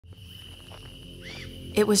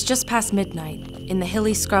It was just past midnight in the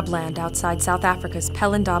hilly scrubland outside South Africa's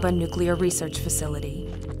Pelindaba Nuclear Research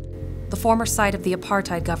Facility, the former site of the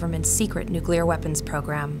apartheid government's secret nuclear weapons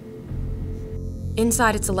program.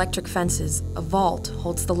 Inside its electric fences, a vault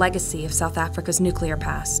holds the legacy of South Africa's nuclear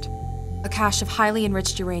past, a cache of highly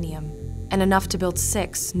enriched uranium, and enough to build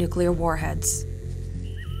 6 nuclear warheads.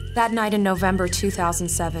 That night in November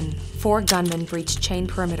 2007, 4 gunmen breached chain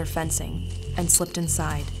perimeter fencing and slipped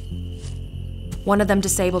inside. One of them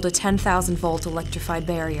disabled a 10,000-volt electrified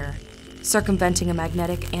barrier, circumventing a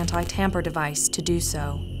magnetic anti-tamper device to do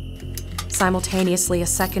so. Simultaneously, a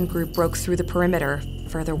second group broke through the perimeter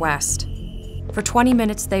further west. For 20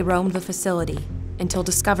 minutes, they roamed the facility until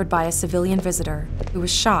discovered by a civilian visitor who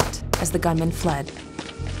was shot as the gunmen fled.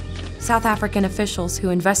 South African officials who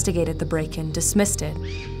investigated the break-in dismissed it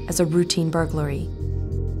as a routine burglary.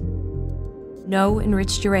 No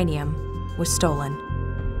enriched uranium was stolen.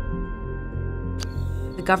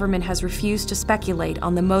 The government has refused to speculate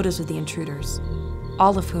on the motives of the intruders,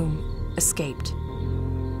 all of whom escaped.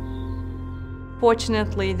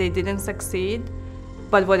 Fortunately, they didn't succeed,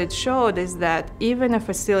 but what it showed is that even a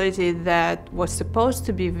facility that was supposed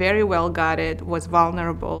to be very well guarded was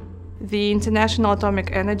vulnerable. The International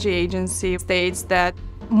Atomic Energy Agency states that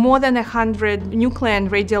more than 100 nuclear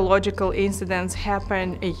and radiological incidents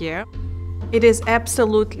happen a year. It is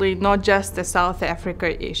absolutely not just a South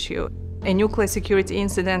Africa issue. A nuclear security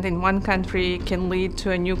incident in one country can lead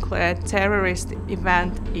to a nuclear terrorist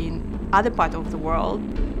event in other part of the world.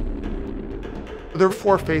 There are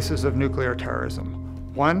 4 phases of nuclear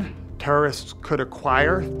terrorism. 1, terrorists could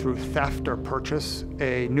acquire through theft or purchase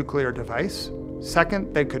a nuclear device.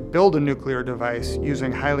 2nd, they could build a nuclear device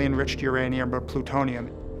using highly enriched uranium or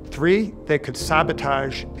plutonium. 3, they could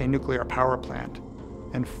sabotage a nuclear power plant.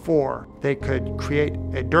 And 4, they could create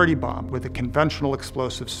a dirty bomb with a conventional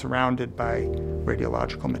explosive surrounded by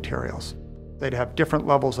radiological materials. They'd have different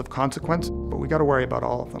levels of consequence, but we got to worry about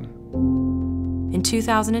all of them. In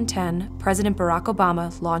 2010, President Barack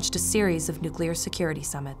Obama launched a series of nuclear security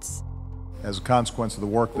summits. As a consequence of the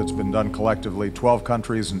work that's been done collectively, 12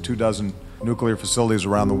 countries and 24 nuclear facilities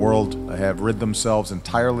around the world have rid themselves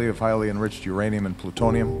entirely of highly enriched uranium and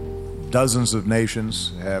plutonium. Dozens of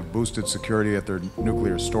nations have boosted security at their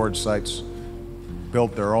nuclear storage sites,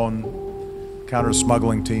 built their own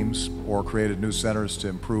counter-smuggling teams, or created new centers to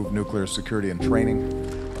improve nuclear security and training.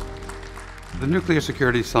 The Nuclear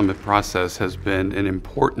Security Summit process has been an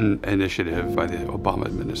important initiative by the Obama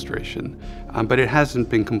administration, but it hasn't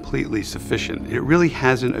been completely sufficient. It really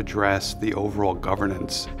hasn't addressed the overall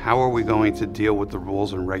governance. How are we going to deal with the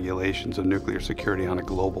rules and regulations of nuclear security on a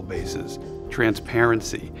global basis?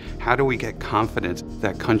 Transparency. How do we get confidence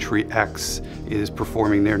that country X is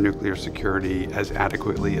performing their nuclear security as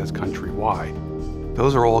adequately as country Y?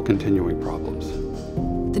 Those are all continuing problems.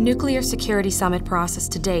 The Nuclear Security Summit process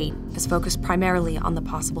to date has focused primarily on the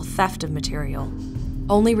possible theft of material.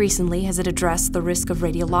 Only recently has it addressed the risk of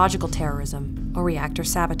radiological terrorism or reactor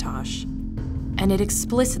sabotage. And it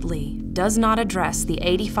explicitly does not address the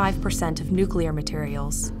 85% of nuclear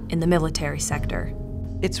materials in the military sector.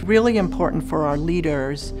 It's really important for our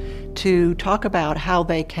leaders to talk about how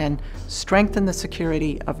they can strengthen the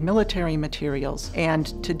security of military materials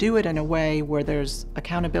and to do it in a way where there's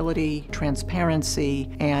accountability, transparency,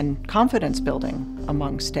 and confidence building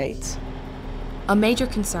among states. A major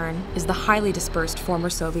concern is the highly dispersed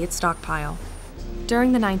former Soviet stockpile.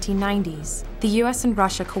 During the 1990s, the US and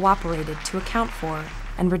Russia cooperated to account for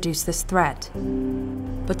and reduce this threat.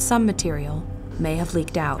 But some material may have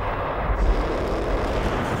leaked out.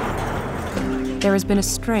 There has been a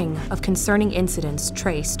string of concerning incidents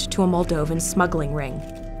traced to a Moldovan smuggling ring.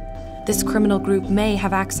 This criminal group may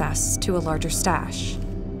have access to a larger stash,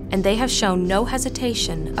 and they have shown no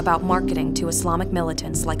hesitation about marketing to Islamic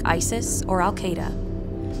militants like ISIS or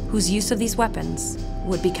Al-Qaeda, whose use of these weapons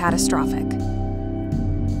would be catastrophic.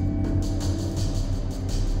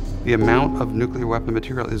 The amount of nuclear weapon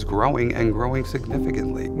material is growing and growing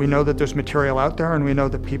significantly. We know that there's material out there, and we know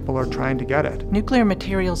that people are trying to get it. Nuclear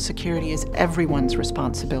materials security is everyone's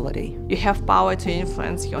responsibility. You have power to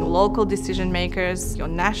influence your local decision makers, your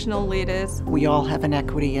national leaders. We all have an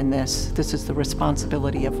equity in this. This is the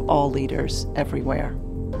responsibility of all leaders everywhere.